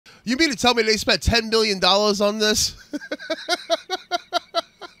You mean to tell me they spent $10 million on this?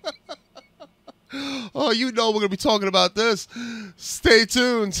 Oh, you know we're going to be talking about this. Stay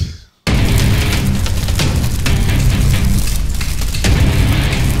tuned.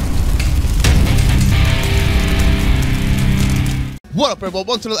 What up, everyone?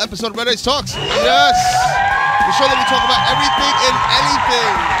 Welcome to another episode of Red Ace Talks. Yes! The show that we talk about everything and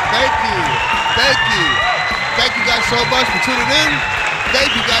anything. Thank you. Thank you. Thank you guys so much for tuning in.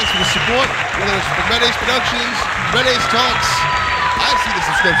 Thank you guys for the support, whether it's from Red Ace Productions, Red Ace Talks. I see the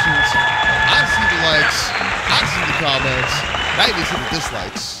subscriptions. I see the likes. I see the comments. I even see the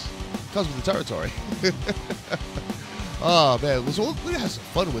dislikes. It comes with the territory. Oh, man. So we're going to have some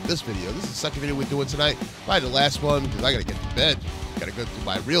fun with this video. This is the second video we're doing tonight. Probably the last one because I got to get to bed. Got to go through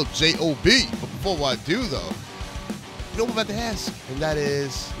my real J.O.B. But before I do, though, you know what I'm about to ask, and that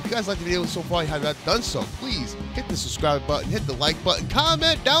is, if you guys like the video so far and have not done so, please hit the subscribe button, hit the like button,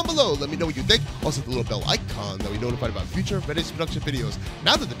 comment down below. Let me know what you think. Also, hit the little bell icon that we notified about future Red Ace production videos.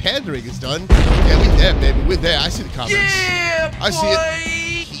 Now that the pandering is done, yeah, we there, baby. We're there. I see the comments. Yeah, I see it.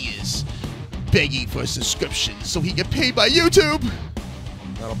 He is begging for a subscription so he get paid by YouTube.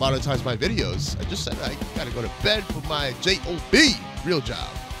 That'll monetize my videos. I just said I gotta go to bed for my J.O.B. real job.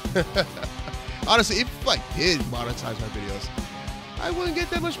 Honestly, if I did monetize my videos, I wouldn't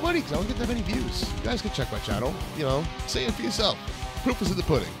get that much money because I wouldn't get that many views. You guys can check my channel. You know, say it for yourself. Proof is in the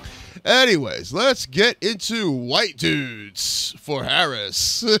pudding. Anyways, let's get into white dudes for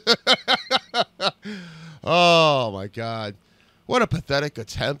Harris. Oh, my God. What a pathetic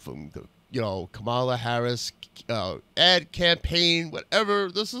attempt from the, Kamala Harris ad campaign,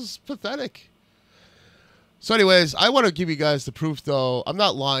 whatever. This is pathetic. So anyways, I want to give you guys the proof, though. I'm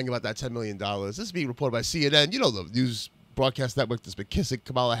not lying about that $10 million. This is being reported by CNN. You know, the news broadcast network that's been kissing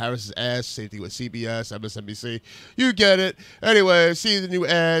Kamala Harris's ass. Same thing with CBS, MSNBC. You get it. Anyway, see the new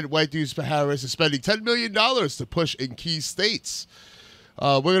ad. White dudes for Harris is spending $10 million to push in key states.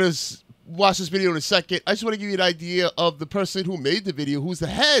 We're going to watch this video in a second. I just want to give you an idea of the person who made the video, who's the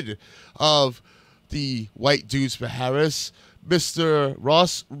head of the white dudes for Harris. Mr.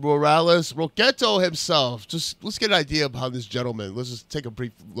 Ross Morales Roqueto himself. Just let's get an idea of how this gentleman. Let's just take a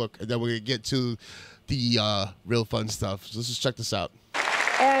brief look, and then we're gonna get to the real fun stuff. So let's just check this out.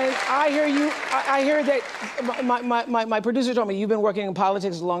 And I hear you. I hear that my producer told me you've been working in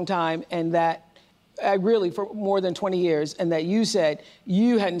politics a long time, and that really for more than 20 years, and that you said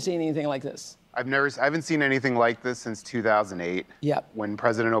you hadn't seen anything like this. I haven't seen anything like this since 2008. Yep. When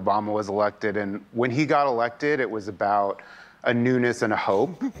President Obama was elected, and when he got elected, it was about a newness and a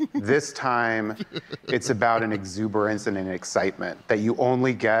hope. This time, it's about an exuberance and an excitement that you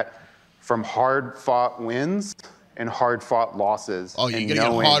only get from hard-fought wins and hard-fought losses. Oh, you're gonna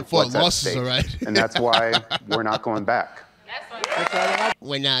get hard-fought losses, all right? And that's why we're not going back.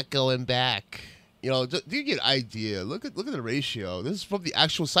 We're not going back. You know, do you get an idea? Look at the ratio. This is from the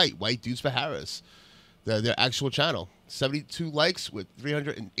actual site, White Dudes for Harris, their actual channel. 72 likes with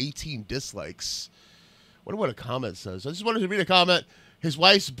 318 dislikes. Wonder what a comment says. I just wanted to read a comment. His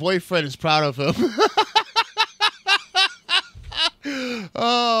wife's boyfriend is proud of him.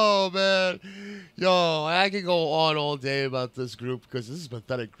 Oh, man. Yo, I can go on all day about this group because this is a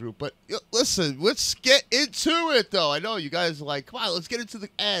pathetic group. But listen, let's get into it, though. I know you guys are like, come on, let's get into the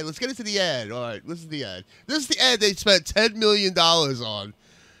ad. Let's get into the ad. All right, listen to the ad. This is the ad they spent $10 million on.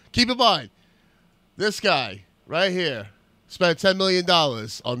 Keep in mind, this guy right here spent $10 million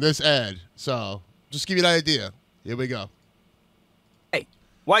on this ad. So just give you an idea. Here we go. Hey,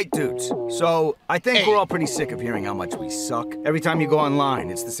 white dudes. So, I think we're all pretty sick of hearing how much we suck. Every time you go online,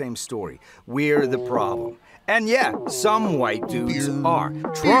 it's the same story. We're the problem. And yeah, some white dudes are.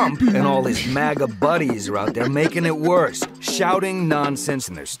 Trump and all his MAGA buddies are out there making it worse, shouting nonsense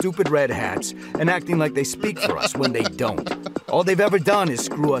in their stupid red hats and acting like they speak for us when they don't. All they've ever done is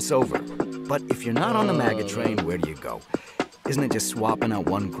screw us over. But if you're not on the MAGA train, where do you go? Isn't it just swapping out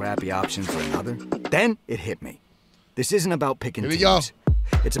one crappy option for another? Then it hit me. This isn't about picking teams.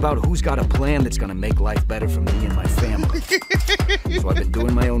 It's about who's got a plan that's gonna make life better for me and my family. So I've been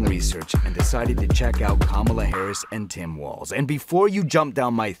doing my own research and decided to check out Kamala Harris and Tim Walz. And before you jump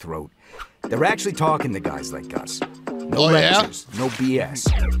down my throat, they're actually talking to guys like us. No lectures, no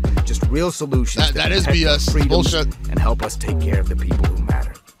BS. Just real solutions that is BS. Bullshit. And help us take care of the people who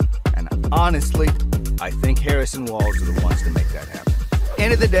matter. And honestly, I think Harris and Walz are the ones to make that happen.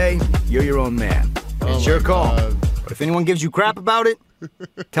 End of the day, you're your own man. It's your call. But if anyone gives you crap about it,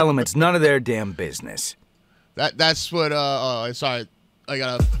 tell them it's none of their damn business. That's what, sorry. I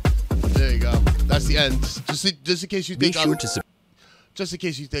gotta, there you go. That's the end. Just in case you think Just in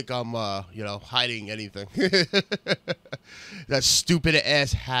case you think I'm, hiding anything. That stupid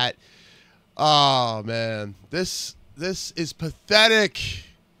ass hat. Oh man, this is pathetic.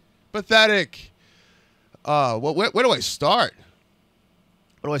 Pathetic. Where do I start?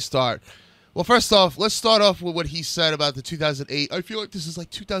 Where do I start? Well, first off, let's start off with what he said about the 2008. I feel like this is like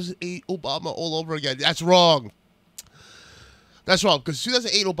 2008 Obama all over again. That's wrong. That's wrong, because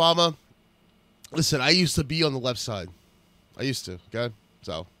 2008 Obama, listen, I used to be on the left side. I used to, okay?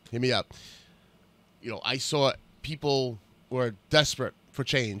 So, hear me out. I saw people were desperate for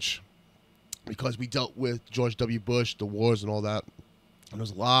change because we dealt with George W. Bush, the wars and all that. And there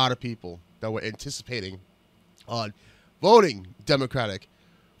was a lot of people that were anticipating on voting Democratic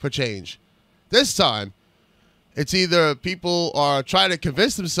for change. This time, it's either people are trying to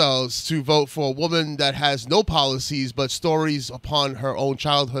convince themselves to vote for a woman that has no policies but stories upon her own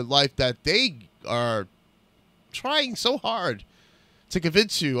childhood life that they are trying so hard to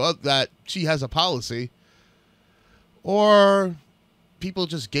convince you that she has a policy, or people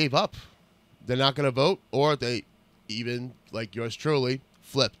just gave up. They're not going to vote, or they even, like yours truly,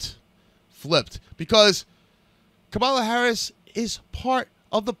 flipped. Because Kamala Harris is part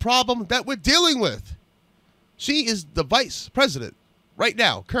of the problem that we're dealing with. She is the vice president right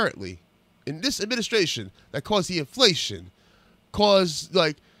now, currently, in this administration that caused the inflation, caused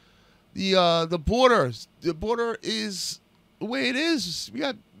like the border. The border is the way it is. We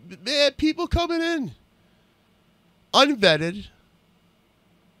got mad people coming in, unvetted.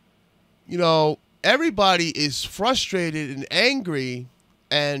 Everybody is frustrated and angry,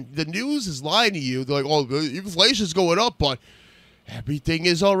 and the news is lying to you. They're like, "Oh, the inflation's going up, but everything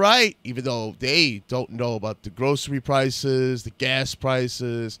is all right," even though they don't know about the grocery prices, the gas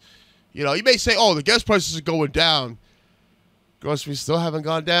prices. You may say, "Oh, the gas prices are going down." Groceries still haven't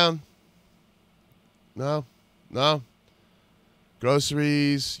gone down. No.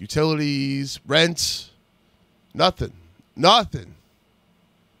 Groceries, utilities, rent, nothing.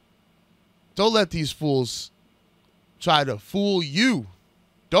 Don't let these fools try to fool you.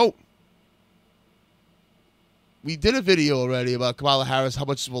 Don't. We did a video already about Kamala Harris, how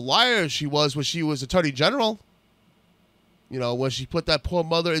much of a liar she was when she was Attorney General. When she put that poor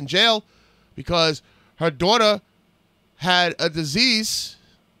mother in jail because her daughter had a disease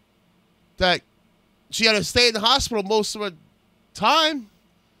that she had to stay in the hospital most of her time.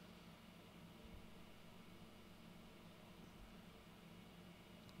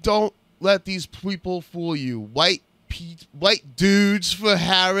 Don't let these people fool you. White dudes for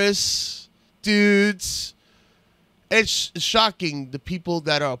Harris. Dudes. It's shocking the people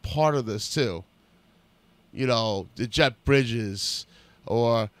that are a part of this, too. The Jeff Bridges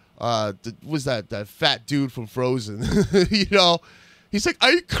or was that fat dude from Frozen? He's like,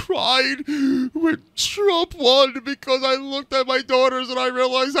 I cried when Trump won because I looked at my daughters and I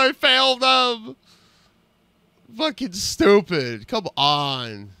realized I failed them. Fucking stupid. Come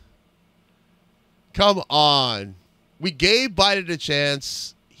on. We gave Biden a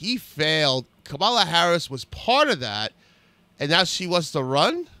chance. He failed. Kamala Harris was part of that, and now she wants to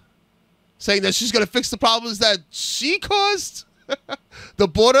run, saying that she's going to fix the problems that she caused. The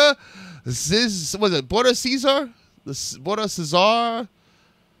border, border Caesar? The border Caesar? I'm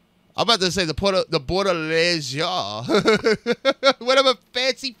about to say the border Leisure. Whatever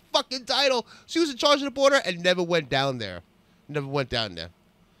fancy fucking title. She was in charge of the border and never went down there.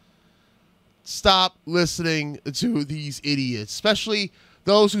 Stop listening to these idiots, especially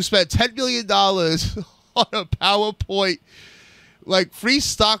those who spent $10 million on a PowerPoint, like free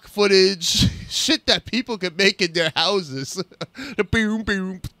stock footage, shit that people can make in their houses. The boom,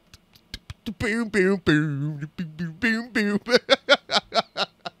 boom, the boom, boom, boom, the boom, boom, boom.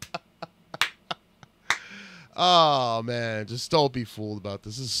 Oh, man, just don't be fooled about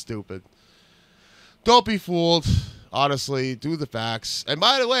this. This is stupid. Don't be fooled. Honestly, do the facts. And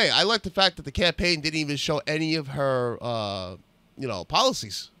by the way, I like the fact that the campaign didn't even show any of her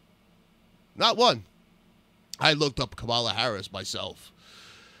policies. Not one. I looked up Kamala Harris myself.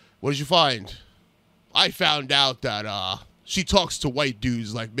 What did you find? I found out that she talks to white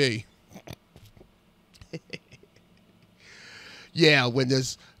dudes like me. Yeah, when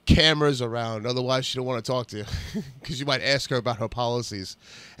there's cameras around. Otherwise, she don't want to talk to you because you might ask her about her policies,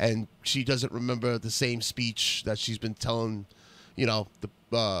 and she doesn't remember the same speech that she's been telling,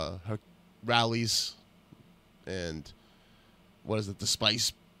 her rallies and what is it, the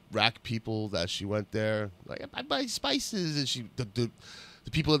spice rack people that she went there. Like, I buy spices, and she the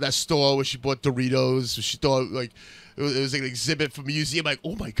people in that store where she bought Doritos. She thought like it was like an exhibit for museum. Like,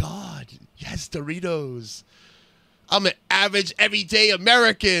 oh my God, yes, Doritos. I'm an average, everyday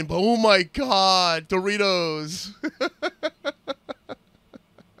American, but oh my God, Doritos.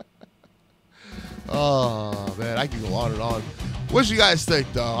 Oh, man, I can go on and on. What do you guys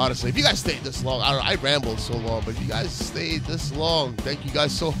think, though, honestly? If you guys stayed this long, I rambled so long, but if you guys stayed this long, thank you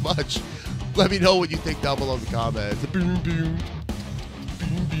guys so much. Let me know what you think down below in the comments. Boom, boom.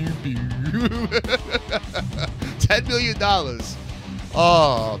 Boom, boom, boom. $10 million.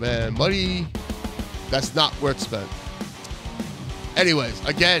 Oh, man, money that's not worth spent. Anyways,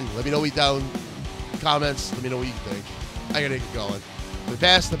 again, let me know down in the comments. Let me know what you think. I gotta get going. For the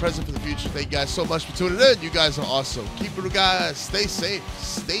past, the present, for the future. Thank you guys so much for tuning in. You guys are awesome. Keep it, guys. Stay safe.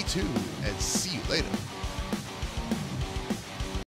 Stay tuned. And see you later.